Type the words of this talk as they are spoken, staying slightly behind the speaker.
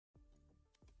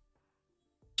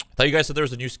I thought you guys said there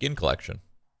was a new skin collection.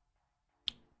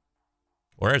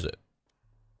 Where is it?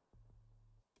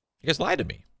 You guys lied to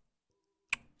me.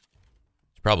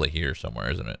 It's probably here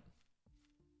somewhere, isn't it?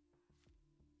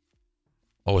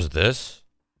 What was this?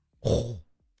 Oh.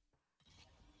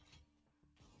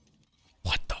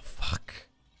 What the fuck?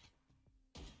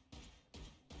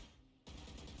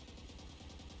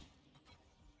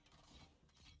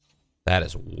 That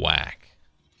is whack.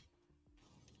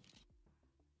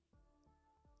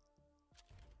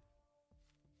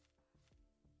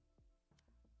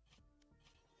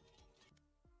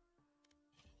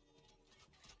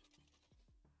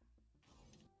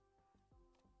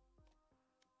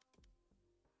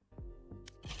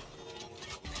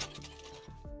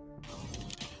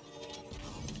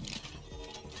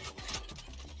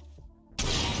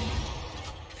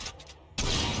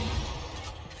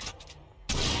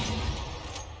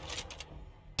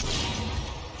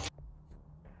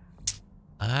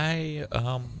 I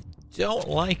don't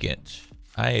like it.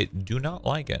 I do not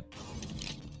like it.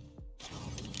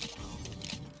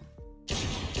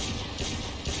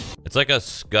 It's like a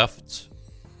scuffed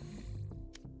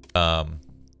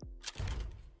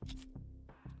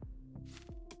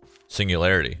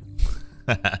singularity.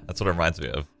 That's what it reminds me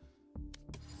of.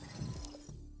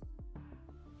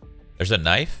 There's a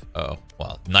knife? Oh,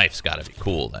 well, knife's gotta be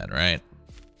cool then, right?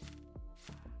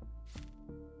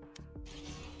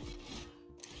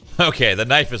 Okay, the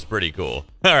knife is pretty cool.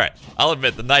 All right, I'll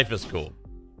admit the knife is cool.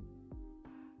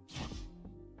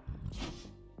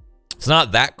 It's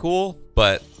not that cool,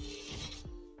 but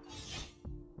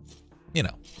you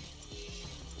know.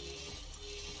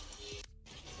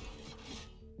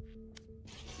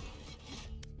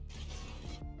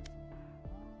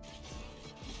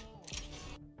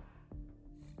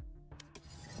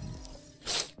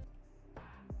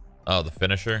 Oh, the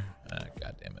finisher?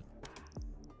 God damn it.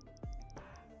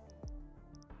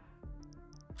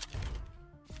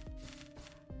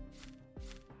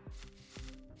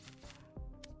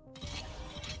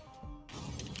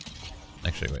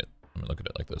 Actually, wait. Let me look at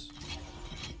it like this.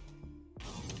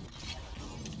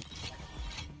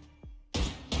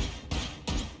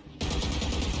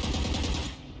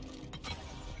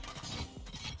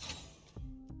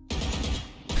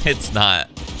 It's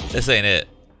not. This ain't it.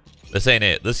 This ain't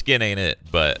it. This skin ain't it,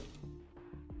 but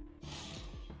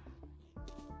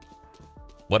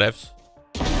whatevs.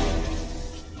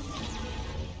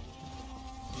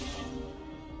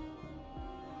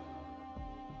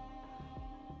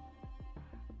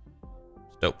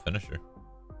 Dope finisher.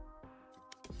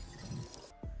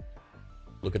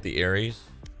 Look at the Ares.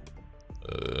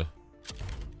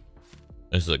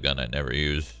 This is a gun I never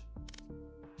use.